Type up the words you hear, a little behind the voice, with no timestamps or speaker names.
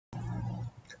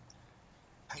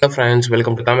Hello friends,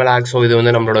 welcome to Tamil. So இது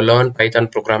வந்து நம்மளோட learn Python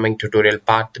programming tutorial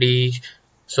part 3.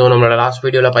 So நம்மளோட last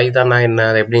videoல Python என்ன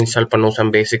அதை எப்படி இன்ஸ்டால் பண்ணோம் some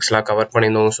basicsலாம் கவர்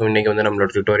பண்ணியிருந்தோம். ஸோ இன்னைக்கு வந்து நம்மளோட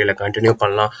tutorial கண்டினியூ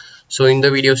பண்ணலாம். ஸோ இந்த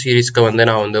வீடியோ சீரீஸ்க்கு வந்து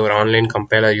நான் வந்து ஒரு ஆன்லைன்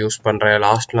கம்பைலர் யூஸ் பண்ணுறேன்.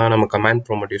 லாஸ்ட்லாம் நம்ம கமாண்ட்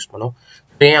ப்ராம்ப்ட் யூஸ் பண்ணோம்.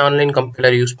 ஏன் ஆன்லைன்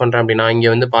கம்பைலர் யூஸ் பண்ணுறேன் அப்படின்னா இங்கே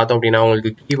வந்து பார்த்தோம் அப்படின்னா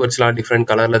உங்களுக்கு கீவேர்ட்ஸ்லாம் டிஃப்ரெண்ட்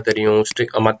கலரில் தெரியும்,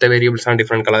 மற்ற வேரியபிள்ஸ்லாம்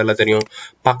டிஃப்ரெண்ட் கலரில் தெரியும்,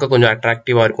 பார்க்க கொஞ்சம்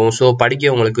அட்ராக்டிவாக இருக்கும். ஸோ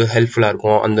படிக்க உங்களுக்கு ஹெல்ப்ஃபுல்லாக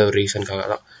இருக்கும். அந்த ஒரு ரீசனுக்காக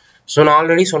தான். ஸோ நான்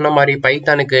ஆல்ரெடி சொன்ன மாதிரி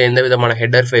பைத்தானுக்கு எந்த விதமான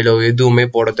ஹெட்டர் ஃபைலோ எதுவுமே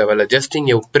போட தேவையில்ல. ஜஸ்ட்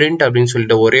இங்கே பிரிண்ட் அப்படின்னு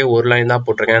சொல்லிட்டு ஒரே ஒரு லைன் தான்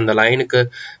போட்டிருக்கேன். அந்த லைனுக்கு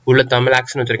உள்ள தமிழ்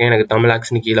ஆக்ஷன் வச்சிருக்கேன். எனக்கு தமிழ்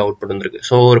ஆக்ஷன் கீழே அவுட்புட் வந்துருக்கு.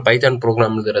 ஸோ ஒரு பைத்தான்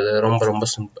ப்ரோக்ராம்ங்கிறது ரொம்ப ரொம்ப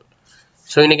சிம்பிள்.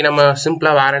 ஸோ இன்னைக்கு நம்ம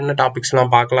சிம்பிளாக வேற என்ன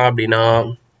டாபிக்ஸ்லாம் பார்க்கலாம் அப்படின்னா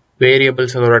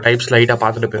வேரியபிள்ஸ் அதோட டைப்ஸ் லைட்டாக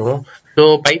பார்த்துட்டு போயிடுவோம். ஸோ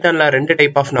பைத்தானில் 2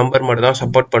 டைப் ஆஃப் நம்பர் மட்டும் தான்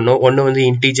சப்போர்ட் பண்ணும். ஒன்று வந்து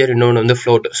இன்டீஜர், இன்னொன்று வந்து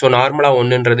ஃப்ளோட். ஸோ நார்மலாக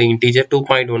 1ன்றது இன்டீஜர்,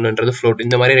 2.1ன்றது ஃப்ளோட்.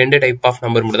 இந்த மாதிரி 2 டைப் ஆஃப்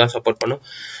நம்பர் மட்டும் தான் சப்போர்ட் பண்ணும்.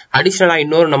 அடிஷ்னலாக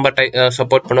இன்னொரு நம்பர்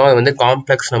சப்போர்ட் பண்ணுவோம். அது வந்து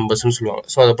காம்ப்ளெக்ஸ் நம்பர்ஸ்னு சொல்லுவாங்க.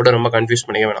 ஸோ அதை போட்டு ரொம்ப கன்ஃபியூஸ்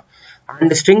பண்ணிக்க வேணாம்.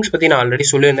 அண்ட் ஸ்ட்ரிங்ஸ் பற்றி நான் ஆல்ரெடி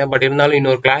சொல்லியிருந்தேன். பட் இருந்தாலும்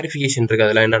இன்னொரு கிளாரிஃபிகேஷன் இருக்குது.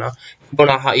 அதில் என்னன்னா, இப்போ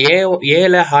நான்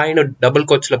ஏல ஹாய்னு டபுள்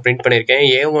கோட்ஸில் பிரிண்ட் பண்ணியிருக்கேன்,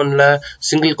 A1ல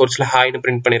சிங்கிள் கோட்ஸில் ஹாய்னு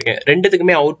பிரிண்ட் பண்ணியிருக்கேன்.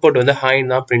 ரெண்டுத்துக்குமே அவுட்புட் வந்து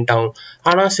ஹாய்னு தான் பிரிண்ட் ஆகும்.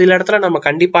 ஆனால் சில இடத்துல நம்ம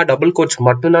கண்டிப்பாக டபுள் கோட்ஸ்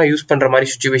மட்டும்தான் யூஸ் பண்ணுற மாதிரி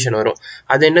சுச்சுவேஷன் வரும்.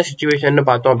 அது என்ன சுச்சுவேஷன்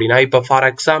பார்த்தோம் அப்படின்னா, இப்போ ஃபார்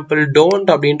எக்ஸாம்பிள்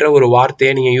டோன்ட் அப்படின்ற ஒரு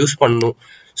வார்த்தையை நீங்கள் யூஸ் பண்ணணும்.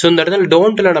 ஸோ இந்த இடத்துல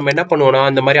டோன்ட்ல நம்ம என்ன பண்ணுவோம்னா,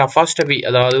 அந்த மாதிரி அஃபாஸ்டபி,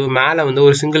 அதாவது மேலே வந்து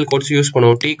ஒரு சிங்கிள் கோட்ஸ் யூஸ்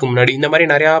பண்ணுவோம் டீக்கு முன்னாடி. இந்த மாதிரி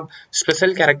நிறையா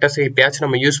ஸ்பெஷல் கேரக்டர்ஸ் எப்பயாச்சும்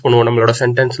நம்ம யூஸ் பண்ணுவோம் நம்மளோட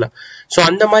சென்டென்ஸ்ல. ஸோ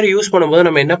அந்த மாதிரி யூஸ் பண்ணும்போது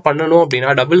நம்ம என்ன பண்ணணும்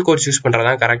அப்படின்னா, டபுள் கோட்ஸ் யூஸ்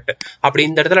பண்றதான் கரெக்ட். அப்படி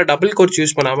இந்த இடத்துல டபுள் கோட்ஸ்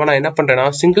யூஸ் பண்ணாம நான் என்ன பண்றேன்னா,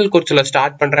 சிங்கிள் கோட்ஸ்ல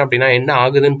ஸ்டார்ட் பண்றேன் அப்படின்னா என்ன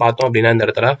ஆகுதுன்னு பார்த்தோம் அப்படின்னா, இந்த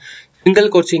இடத்துல சிங்கிள்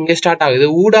கோட்ஸ் இங்கே ஸ்டார்ட் ஆகுது.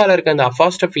 ஊடால இருக்க அந்த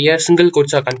அஃபாஸ்டபியை சிங்கிள்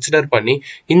கோட்ஸா கன்சிடர் பண்ணி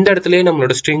இந்த இடத்துலயே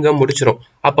நம்மளோட ஸ்ட்ரிங்கை முடிச்சிடும்.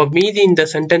 அப்ப மீதி இந்த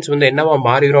சென்டென்ஸ் வந்து என்னவா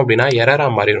மாறிடும் அப்படின்னா எரரா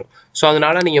மாறிடும். ஸோ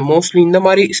அதனால நீங்க மோஸ்ட்லி இந்த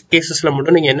மாதிரி கேசஸ்ல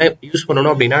மட்டும் நீங்க என்ன யூஸ்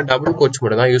பண்ணணும் அப்படின்னா டபுள் கோட்ஸ்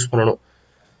மட்டும் தான் யூஸ் பண்ணணும்.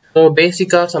 ஸோ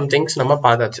பேசிக்கா சம்திங்ஸ் நம்ம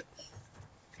பார்த்தாச்சு.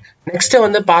 நெக்ஸ்ட்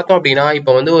வந்து பார்த்தோம் அப்படின்னா,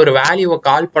 இப்போ வந்து ஒரு வேல்யூவை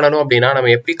கால் பண்ணணும் அப்படின்னா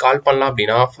நம்ம எப்படி கால் பண்ணலாம்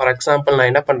அப்படின்னா, ஃபார் எக்ஸாம்பிள்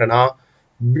நான் என்ன பண்றேன்னா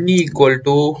b ஈக்குவல்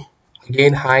டு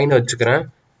அகெயின் ஹைன்னு வச்சுக்கிறேன்.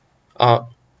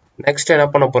 நெக்ஸ்ட் என்ன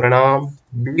பண்ண போறேன்னா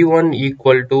b1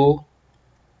 ஈக்குவல் டு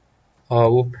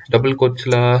டபுள்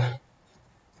கோட்ஸ்ல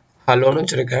ஹலோன்னு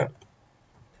வச்சிருக்கேன்.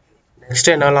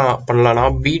 நெக்ஸ்ட் என்னலாம் பண்ணலாம்னா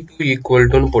b2 ஈக்குவல்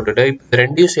டுன்னு போட்டுட்டு இப்போ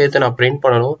ரெண்டையும் சேர்த்து நான் பிரிண்ட்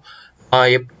பண்ணணும்.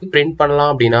 எப்படி பிரிண்ட்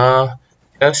பண்ணலாம் அப்படின்னா,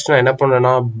 ஜஸ்ட் நான் என்ன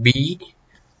பண்ணேன்னா b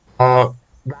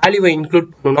வேல்யூவை இன்க்ளூட்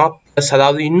பண்ணணும்னா பிளஸ்,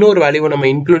 அதாவது இன்னொரு வேல்யூவை நம்ம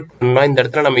இன்க்ளூட் பண்ணணும்னா இந்த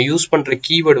இடத்துல நம்ம யூஸ் பண்ற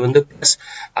கீவேர்டு வந்து பிளஸ்.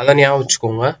 அதை ஞாபகம்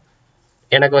வச்சுக்கோங்க.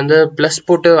 எனக்கு வந்து பிளஸ்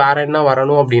போட்டு வேற என்ன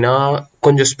வரணும் அப்படின்னா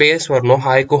கொஞ்சம் ஸ்பேஸ் வரணும்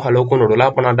ஹாய்க்கும் ஹலோக்கும் நடுவில்.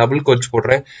 அப்போ நான் டபுள் கோட்ஸ்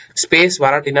போடுறேன். ஸ்பேஸ்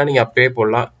வராட்டினா நீங்க அப்பவே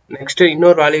போடலாம். நெக்ஸ்ட்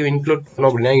இன்னொரு வேல்யூ இன்க்ளூட் பண்ணணும்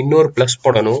அப்படின்னா இன்னொரு பிளஸ்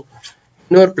போடணும்.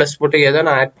 இன்னொரு பிளஸ் போட்டு எதை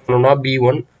நான் ஆட் பண்ணணும்னா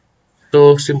b1. ஸோ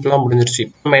சிம்பிளா முடிஞ்சிருச்சு.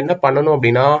 நம்ம என்ன பண்ணணும்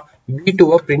அப்படின்னா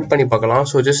b2வை பிரிண்ட் பண்ணி பார்க்கலாம்.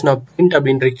 ஸோ ஜஸ்ட் நான் பிரிண்ட்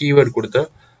அப்படின்ற கீவேர்டு கொடுத்து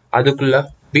அதுக்குள்ள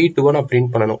b2வை நான்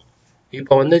பிரிண்ட் பண்ணணும்.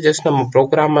 இப்போ வந்து ஜஸ்ட் நம்ம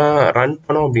ப்ரோக்ராமை ரன்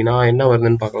பண்ணோம் அப்படின்னா என்ன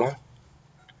வருதுன்னு பார்க்கலாம்.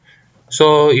 ஸோ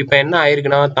இப்போ என்ன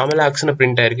ஆயிருக்குன்னா தமிழ் ஆக்ஷன்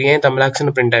பிரிண்ட் ஆயிருக்கு. ஏன் தமிழ் ஆக்ஷன்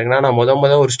பிரிண்ட் ஆயிருக்குன்னா நான்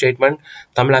முத ஒரு ஸ்டேட்மெண்ட்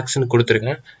தமிழ் ஆக்ஷன்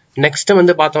கொடுத்துருக்கேன். நெக்ஸ்ட்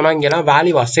வந்து பார்த்தோம்னா இங்கெல்லாம்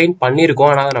வேல்யூ அசைன்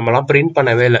பண்ணியிருக்கோம். ஆனால் அதை நம்மளாம் பிரிண்ட்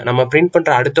பண்ணவே இல்லை. நம்ம பிரிண்ட்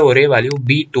பண்ற அடுத்த ஒரே வேல்யூ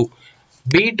b2.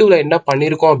 b2ல என்ன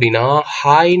பண்ணியிருக்கோம் அப்படின்னா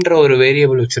ஹாய்ன்ற ஒரு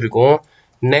வேரியபிள் வச்சிருக்கோம்.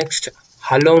 நெக்ஸ்ட்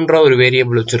ஹலோன்ற ஒரு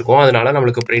வேரியபிள் வச்சிருக்கோம். அதனால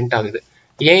நம்மளுக்கு பிரிண்ட் ஆகுது.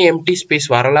 ஏன் எம்டி ஸ்பேஸ்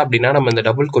வரல அப்படின்னா நம்ம இந்த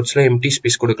டபுள் கோட்ஸ்ல எம்டி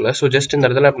ஸ்பேஸ் கொடுக்கல. ஸோ ஜஸ்ட் இந்த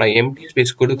இடத்துல நான் எம்டி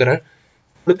ஸ்பேஸ் கொடுக்குறேன்.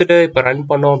 கொடுத்துட்டு இப்போ ரன்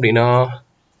பண்ணோம் அப்படின்னா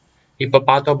இப்போ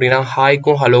பார்த்தோம் அப்படின்னா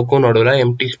ஹாய்க்கும் ஹலோக்கும் நடுவில்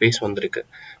எம்டி ஸ்பேஸ் வந்திருக்கு.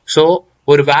 ஸோ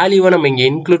ஒரு வேல்யூவை நம்ம இங்கே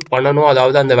இன்க்ளூட் பண்ணணும்.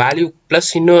 அதாவது அந்த வேல்யூ பிளஸ்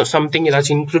இன்னும் சம்திங்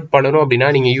ஏதாச்சும் இன்க்ளூட் பண்ணணும் அப்படின்னா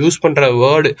நீங்க யூஸ் பண்ற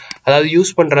வேர்டு, அதாவது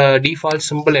யூஸ் பண்ற டிஃபால்ட்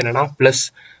சிம்பிள் என்னன்னா பிளஸ்.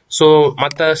 ஸோ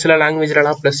மற்ற சில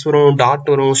லாங்குவேஜ்லாம் பிளஸ் வரும்,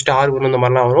 டாட் வரும், ஸ்டார் வரும், இந்த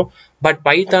மாதிரிலாம் வரும். பட்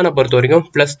பைத்தானை பொறுத்த வரைக்கும்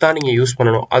பிளஸ் தான் நீங்க யூஸ்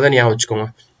பண்ணணும். அதை ஞாபகம் வச்சுக்கோங்க.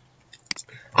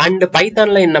 அண்ட்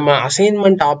பைத்தான்ல நம்ம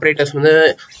அசைன்மெண்ட் ஆப்ரேட்டர்ஸ் வந்து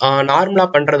நார்மலா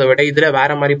பண்றதை விட இதுல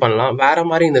வேற மாதிரி பண்ணலாம். வேற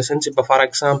மாதிரி இந்த சென்ஸ், இப்போ ஃபார்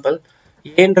எக்ஸாம்பிள்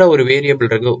ஏன்ற ஒரு வேரியபிள்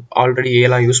இருக்கு. ஆல்ரெடி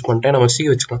ஏலாம் யூஸ் பண்ணிட்டேன். நம்ம சி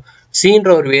வச்சுக்கலாம். சின்ற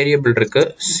ஒரு வேரியபிள் இருக்கு,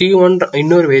 C1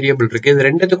 இன்னொரு வேரியபிள் இருக்கு. இது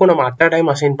ரெண்டுத்துக்கும் நம்ம அட் அ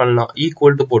டைம் அசைன் பண்ணலாம்.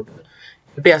 ஈக்குவல் டு போட்டு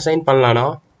எப்படி அசைன் பண்ணலாம்னா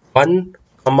 1,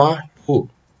 2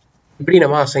 இப்படி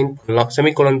நம்ம அசைன் பண்ணலாம்.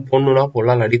 செமிகோலன் போடணும்னா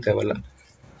போடலாம், அடி தேவையில்ல.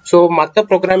 ஸோ மற்ற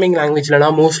ப்ரோக்ராமிங்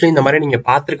லாங்குவேஜ்லாம் மோஸ்ட்லி இந்த மாதிரி நீங்க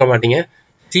பார்த்துருக்க மாட்டீங்க.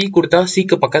 சி கொடுத்தா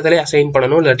சிக்கு பக்கத்திலே அசைன்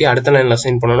பண்ணணும், இல்லாட்டி அடுத்த லைன்ல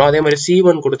அசைன் பண்ணணும். அதே மாதிரி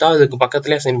C1 கொடுத்தா அதுக்கு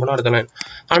பக்கத்திலே அசைன் பண்ணணும் அடுத்த லைன்.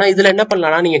 ஆனா இதுல என்ன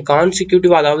பண்ணலாம்னா நீங்க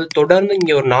கான்சிக்யூட்டிவ், அதாவது தொடர்ந்து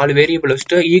இங்க ஒரு 4 வேரியபிள்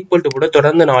வச்சுட்டு ஈக்குவல் டு கூட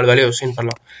தொடர்ந்து 4 வேல்யூ அசைன்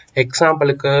பண்ணலாம்.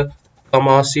 எக்ஸாம்பிளுக்கு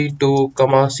C2,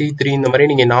 C3 இந்த மாதிரி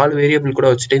நீங்க 4 வேரியபிள் கூட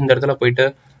வச்சுட்டு இந்த இடத்துல போயிட்டு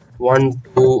 1,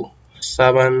 2,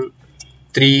 7,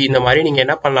 3 இந்த மாதிரி நீங்க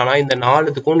என்ன பண்ணலாம்னா இந்த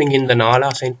 4த்துக்கும் நீங்க இந்த 4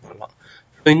 அசைன் பண்ணலாம்.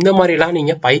 இந்த மாதிரிலாம்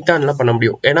நீங்க பைத்தான்ல பண்ண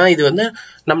முடியும். ஏன்னா இது வந்து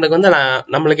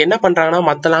நம்மளுக்கு என்ன பண்றாங்கன்னா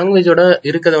மற்ற லாங்குவேஜோட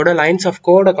இருக்கிறதோட லைன்ஸ் ஆஃப்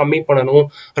கோடை கம்மி பண்ணணும்,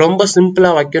 ரொம்ப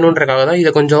சிம்பிளா வைக்கணுன்றக்காக தான்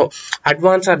இதை கொஞ்சம்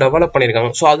அட்வான்ஸா டெவலப்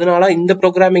பண்ணிருக்காங்க. ஸோ அதனால இந்த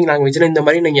ப்ரோக்ராமிங் லாங்குவேஜ்ல இந்த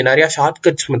மாதிரி நீங்க நிறைய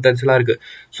ஷார்ட்கட்ஸ் மெத்தட்ஸ் எல்லாம் இருக்கு.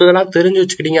 ஸோ இதெல்லாம் தெரிஞ்சு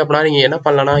வச்சுக்கிட்டீங்க அப்படின்னா நீங்க என்ன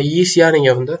பண்ணலாம்னா ஈஸியா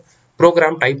நீங்க வந்து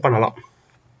ப்ரோக்ராம் டைப் பண்ணலாம்.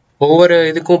 ஒவ்வொரு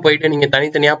இதுக்கும் போயிட்டு நீங்க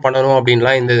தனித்தனியா பண்ணணும்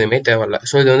அப்படின்லாம் எந்த இதுவுமே தேவையில்ல.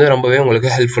 ஸோ இது வந்து ரொம்பவே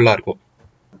உங்களுக்கு ஹெல்ப்ஃபுல்லா இருக்கும்.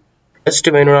 ஜஸ்ட்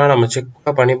வேணும்னா நம்ம செக்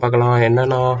பண்ணி பார்க்கலாம்.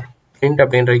 என்னன்னா print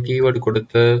அப்படின்ற கீவேர்டு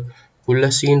கொடுத்து உள்ள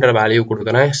சீன்ற வேல்யூ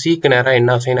கொடுக்குறேன். சிக்கு நேரம்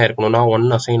என்ன அசைன் ஆயிருக்கணும்னா 1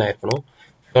 அசைன் ஆயிருக்கணும்.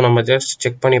 ஸோ நம்ம ஜஸ்ட்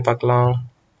செக் பண்ணி பார்க்கலாம்.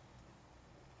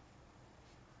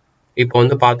 இப்போ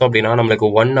வந்து பார்த்தோம் அப்படின்னா நம்மளுக்கு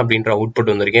 1 அப்படின்ற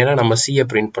அவுட்புட் வந்திருக்கு. ஏன்னா நம்ம சியை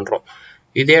பிரிண்ட் பண்றோம்.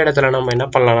 இதே இடத்துல நம்ம என்ன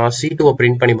பண்ணலாம்னா C2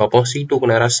 பிரிண்ட் பண்ணி பார்ப்போம்.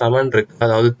 C2க்கு நேரம் 7 இருக்கு,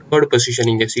 அதாவது தேர்ட்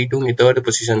பொசிஷன். இங்க C2 இங்க தேர்ட்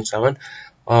பொசிஷன் 7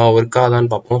 ஒர்க்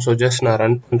ஆகுதான்னு பார்ப்போம். ஸோ ஜஸ்ட் நான்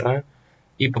ரன் பண்றேன்.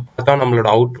 இப்போ பார்த்தா நம்மளோட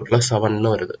அவுட்புட்ல 7ன்னு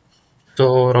வருது. ஸோ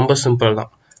ரொம்ப சிம்பிள்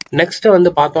தான். நெக்ஸ்ட் வந்து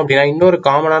பார்த்தோம் அப்படின்னா இன்னொரு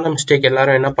காமனான மிஸ்டேக்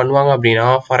எல்லாரும் என்ன பண்ணுவாங்க அப்படின்னா,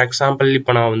 ஃபார் எக்ஸாம்பிள்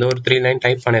இப்போ நான் வந்து ஒரு 3 லைன்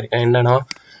டைப் பண்ணியிருக்கேன். என்னன்னா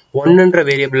 1ன்ற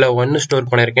வேரியபிள்ல 1 ஸ்டோர்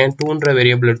பண்ணியிருக்கேன், 2ன்ற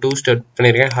வேரியபிள்ல 2 ஸ்டோர்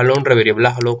பண்ணியிருக்கேன், ஹலோன்ற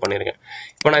வேரியபிள்ல ஹலோ பண்ணியிருக்கேன்.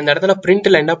 இப்போ நான் இந்த இடத்துல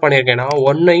பிரிண்ட்ல என்ன பண்ணியிருக்கேன்னா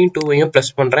 1ஐயும் 2ஐயும்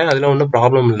பிளஸ் பண்றேன். அதுல ஒன்றும்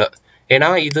ப்ராப்ளம் இல்லை. ஏன்னா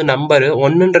இது நம்பரு,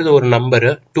 1ன்றது ஒரு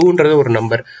நம்பரு, 2ன்றது ஒரு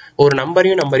நம்பர். ஒரு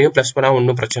நம்பரையும் பிளஸ் பண்ணா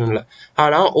ஒன்றும் பிரச்சனை இல்லை.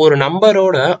 ஆனா ஒரு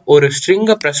நம்பரோட ஒரு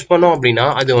ஸ்ட்ரிங்கை பிளஸ் பண்ணோம் அப்படின்னா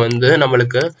அது வந்து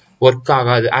நம்மளுக்கு ஒர்க்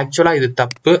ஆகாது. ஆக்சுவலா இது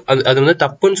தப்பு. அது வந்து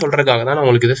தப்புன்னு சொல்றதுக்காக தான் நான்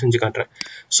உங்களுக்கு இதை செஞ்சு காட்டுறேன்.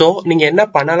 ஸோ நீங்க என்ன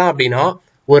பண்ணலாம் அப்படின்னா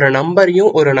ஒரு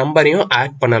நம்பரையும்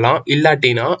ஆட் பண்ணலாம்,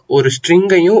 இல்லாட்டினா ஒரு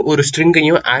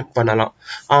ஸ்ட்ரிங்கையும் ஆட் பண்ணலாம்.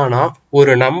 ஆனா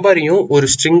ஒரு நம்பரையும் ஒரு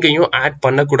ஸ்ட்ரிங்கையும் ஆட்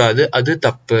பண்ணக்கூடாது, அது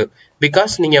தப்பு.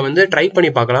 பிகாஸ் நீங்க வந்து ட்ரை பண்ணி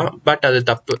பார்க்கலாம், பட் அது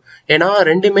தப்பு. ஏன்னா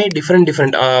ரெண்டுமே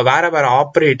டிஃப்ரெண்ட் வேற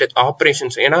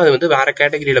ஆப்ரேஷன்ஸ். ஏன்னா அது வந்து வேற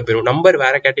கேட்டகரியில போயிடும். நம்பர்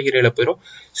வேற கேட்டகரியில போயிடும்,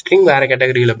 ஸ்ட்ரிங் வேற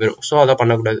கேட்டகரியில போயிடும். ஸோ அதை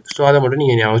பண்ணக்கூடாது. ஸோ அதை மட்டும்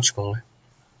நீங்க ஞாபகம் வச்சுக்கோங்க.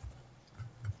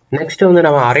 நெக்ஸ்ட் வந்து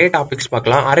நம்ம அரே டாபிக்ஸ்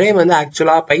பார்க்கலாம். அரே வந்து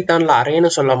ஆக்சுவலா பைத்தான்ல அரேன்னு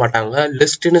சொல்ல மாட்டாங்க,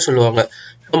 லிஸ்ட்னு சொல்லுவாங்க.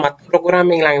 மற்ற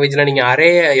ப்ரோக்ராமிங் லாங்குவேஜ்ல நீங்க அரே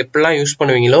எப்படிலாம் யூஸ்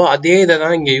பண்ணுவீங்களோ அதே இதை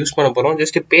தான் இங்க யூஸ் பண்ண போறோம்.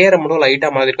 ஜஸ்ட் பேரை மட்டும் லைட்டா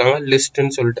மாத்திருக்காங்க,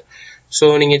 லிஸ்ட்னு சொல்லிட்டு. ஸோ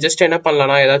நீங்க ஜஸ்ட் என்ன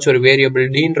பண்ணலாம்னா ஏதாச்சும் ஒரு வேரியபிள்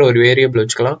டீன்ற ஒரு வேரியபிள்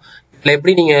வச்சுக்கலாம். இல்லை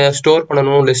எப்படி நீங்க ஸ்டோர்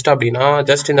பண்ணணும் லிஸ்ட் அப்படின்னா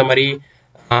ஜஸ்ட் இந்த மாதிரி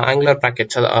ஆங்குலர்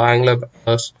ப்ராக்கெட்ஸ்,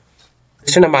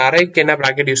 ஜஸ்ட் நம்ம அரேக்கு என்ன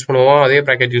ப்ராக்கெட் யூஸ் பண்ணுவோம் அதே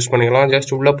ப்ராக்கெட் யூஸ் பண்ணிக்கலாம்.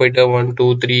 ஜஸ்ட் உள்ள போயிட்டு 1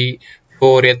 2 3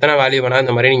 4 எத்தனை வேல்யூ வேணா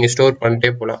இந்த மாதிரி நீங்க ஸ்டோர் பண்ணிட்டே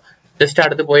போகலாம். ஜஸ்ட்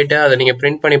அடுத்து போயிட்டு அதை நீங்க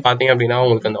பிரிண்ட் பண்ணி பார்த்தீங்க அப்படின்னா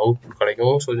உங்களுக்கு அந்த அவுட்புட்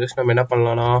கிடைக்கும். ஸோ ஜஸ்ட் நம்ம என்ன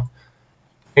பண்ணலாம்னா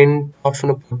பிரிண்ட்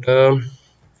ஆஃப்னு போட்டு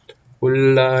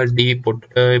உள்ள டி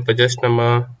போட்டு இப்போ ஜஸ்ட்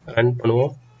நம்ம ரன்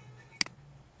பண்ணுவோம்.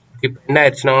 இப்போ என்ன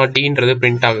ஆயிடுச்சுன்னா டீன்றது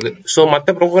பிரிண்ட் ஆகுது. ஸோ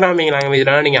மற்ற ப்ரோக்ராமிங்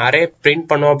லாங்குவேஜ்லாம் நீங்க அரே பிரிண்ட்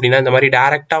பண்ணோம் அப்படின்னா இந்த மாதிரி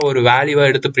டேரக்டா ஒரு வேல்யூவை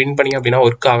எடுத்து பிரிண்ட் பண்ணி அப்படின்னா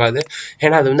ஒர்க் ஆகாது.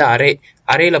 ஏன்னா அது வந்து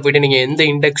அரேல போயிட்டு நீங்க எந்த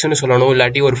இண்டெக்ஸ்னு சொல்லணும்,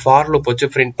 இல்லாட்டி ஒரு ஃபார் லூப் வச்சு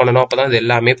பிரிண்ட் பண்ணணும், அப்பதான் அது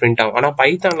எல்லாமே பிரிண்ட் ஆகும். ஆனா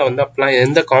பைத்தான்ல வந்து அப்பெல்லாம்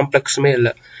எந்த காம்ப்ளெக்ஸுமே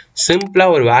இல்லை. சிம்பிளா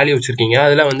ஒரு வேல்யூ வச்சிருக்கீங்க,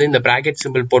 அதுல வந்து இந்த பிராக்கெட்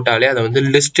சிம்பிள் போட்டாலே அதை வந்து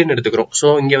லிஸ்ட்னு எடுத்துக்கிறோம். ஸோ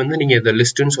இங்க வந்து நீங்க இதை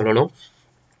லிஸ்ட்னு சொல்லணும்.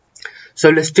 ஸோ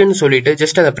லிஸ்ட்னு சொல்லிட்டு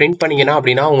ஜஸ்ட் அதை பிரிண்ட் பண்ணீங்கன்னா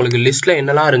அப்படின்னா உங்களுக்கு லிஸ்ட்ல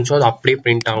என்னெல்லாம் இருந்துச்சோ அது அப்படியே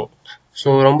பிரிண்ட் ஆகும். ஸோ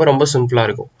ரொம்ப சிம்பிளா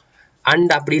இருக்கும்.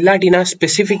 அண்ட் அப்படி இல்லாட்டினா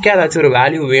ஸ்பெசிஃபிக்கா ஏதாச்சும் ஒரு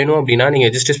வேல்யூ வேணும் அப்படின்னா நீங்க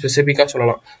ஜஸ்ட் ஸ்பெசிஃபிக்கா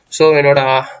சொல்லலாம். ஸோ என்னோட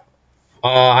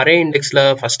அரே இண்டெக்ஸ்ல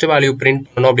ஃபர்ஸ்ட் வேல்யூ பிரிண்ட்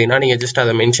பண்ணணும் அப்படின்னா நீங்க ஜஸ்ட்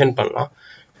அதை மென்ஷன் பண்ணலாம்.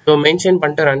 ஸோ மென்ஷன்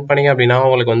பண்ணிட்டு ரன் பண்ணீங்க அப்படின்னா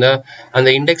உங்களுக்கு வந்து அந்த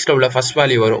இண்டெக்ஸ்ல உள்ள ஃபர்ஸ்ட்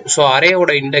வேல்யூ வரும். ஸோ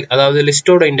அரேயோட இண்டெக்ஸ், அதாவது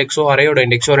லிஸ்டோட இண்டெக்ஸோ அரேயோட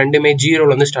இண்டெக்ஸோ ரெண்டுமே 0ல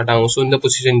இருந்து ஸ்டார்ட் ஆகும். ஸோ இந்த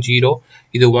பொசிஷன் 0,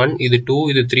 இது 1, இது 2,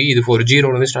 இது 3, இது 4,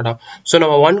 0ல இருந்து ஸ்டார்ட் ஆகும். ஸோ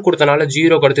நம்ம 1 கொடுத்தனால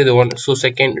 0 அடுத்து இது 1, ஸோ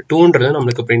செகண்ட் 2ன்றது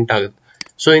நம்மளுக்கு பிரிண்ட் ஆகுது.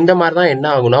 ஸோ இந்த மாதிரி தான் என்ன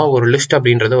ஆகுனா ஒரு லிஸ்ட்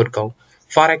அப்படின்றது ஒர்க் ஆகும்.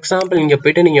 ஃபார் எக்ஸாம்பிள் இங்க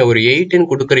போயிட்டு நீங்க ஒரு 8ன்னு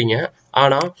கொடுக்குறீங்க,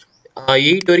 ஆனா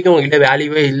 8 வரைக்கும் உங்ககிட்ட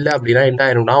வேல்யூவே இல்லை அப்படின்னா என்ன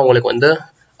ஆயிரும்னா உங்களுக்கு வந்து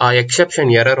எக்ஸெப்ஷன்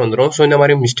எரர் வந்துடும். ஸோ இந்த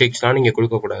மாதிரி மிஸ்டேக்ஸ்லாம் நீங்க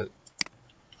கொடுக்கக்கூடாது.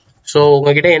 ஸோ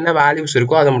உங்ககிட்ட என்ன வேல்யூஸ்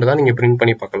இருக்கோ அதை மட்டும் தான் நீங்க பிரிண்ட்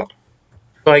பண்ணி பார்க்கலாம்.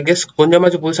 ஸோ ஐ கெஸ்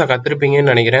கொஞ்சமாச்சும் புதுசாக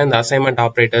கற்றுருப்பீங்கன்னு நினைக்கிறேன். இந்த அசைன்மெண்ட்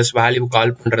ஆப்ரேட்டர்ஸ், வேல்யூ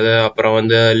கால் பண்ணுறது, அப்புறம்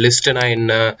வந்து லிஸ்ட்னா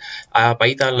என்ன,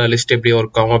 பைத்தான்ல லிஸ்ட் எப்படி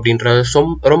ஒர்க் ஆகும் அப்படின்ற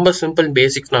ரொம்ப சிம்பிள்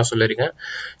பேசிக்ஸ் நான் சொல்லியிருக்கேன்.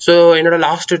 ஸோ என்னோட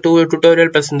லாஸ்ட் 2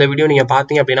 டுட்டோரியல் ப்ளஸ் இந்த வீடியோ நீங்கள்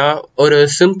பார்த்தீங்க அப்படின்னா ஒரு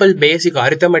சிம்பிள் பேசிக்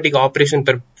அரித்தமெட்டிக் ஆப்ரேஷன்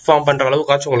பெர்ஃபார்ம் பண்ணுற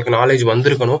அளவுக்காச்சும் உங்களுக்கு நாலேஜ்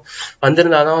வந்திருக்கணும்.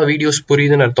 வந்திருந்தா தான் வீடியோஸ்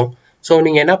புரியுதுன்னு அர்த்தம். ஸோ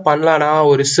நீங்கள் என்ன பண்ணலான்னா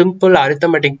ஒரு சிம்பிள்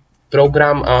அரித்தமெட்டிக்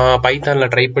ப்ரோக்ராம் பைத்தான்ல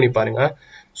ட்ரை பண்ணி பாருங்க.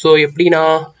 ஸோ எப்படின்னா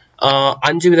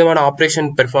 5 விதமான ஆப்ரேஷன்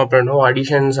பெர்ஃபார்ம் பண்ணணும்,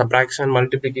 addition, subtraction,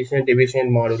 multiplication, division,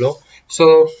 modulo. So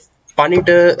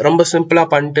பண்ணிட்டு ரொம்ப சிம்பிளா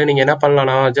பண்ணிட்டு நீங்க என்ன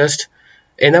பண்ணலாம்னா ஜஸ்ட்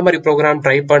எந்த மாதிரி ப்ரோக்ராம்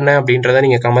ட்ரை பண்ண அப்படின்றத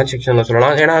நீங்க கமெண்ட் செக்ஷன்ல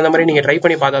சொல்லலாம். ஏன்னா அந்த மாதிரி நீங்க ட்ரை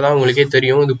பண்ணி பார்த்தா தான் உங்களுக்கே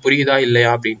தெரியும் இது புரியுதா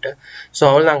இல்லையா அப்படின்ட்டு. ஸோ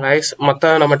அவ்வளோதான் கைஸ்.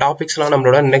 மற்ற நம்ம டாபிக்ஸ்லாம்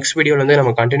நம்மளோட நெக்ஸ்ட் வீடியோல இருந்து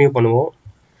நம்ம கண்டினியூ பண்ணுவோம்.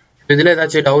 இதுல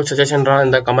ஏதாச்சும் டவுட் சஜஷன்லாம்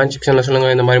இந்த கமெண்ட் செக்ஷன்ல சொல்லுங்க.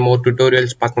 இந்த மாதிரி மோர்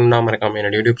டுட்டோரியல்ஸ் பார்க்கணும்னா மறக்காம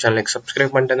என்னோட யூடியூப் சேனலுக்கு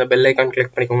சப்ஸ்கிரைப் பண்ணிட்டு அந்த பெல் ஐக்கான்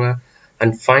கிளிக் பண்ணிக்கோங்க.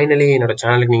 அண்ட் ஃபைனலி என்னோட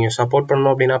சேனலுக்கு நீங்கள் சப்போர்ட்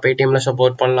பண்ணணும் அப்படின்னா பேடிஎம்ல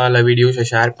சப்போர்ட் பண்ணலாம், இல்லை வீடியோஸை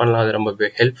ஷேர் பண்ணலாம். அது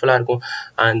ரொம்ப ஹெல்ப்ஃபுல்லாக இருக்கும்.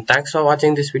 அண்ட் தேங்க்ஸ் ஃபார்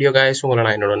வாட்சிங் திஸ் வீடியோ கைஸ். உங்களை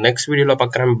நான் என்னோட நெக்ஸ்ட் வீடியோவில்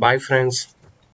பார்க்குறேன். Bye friends.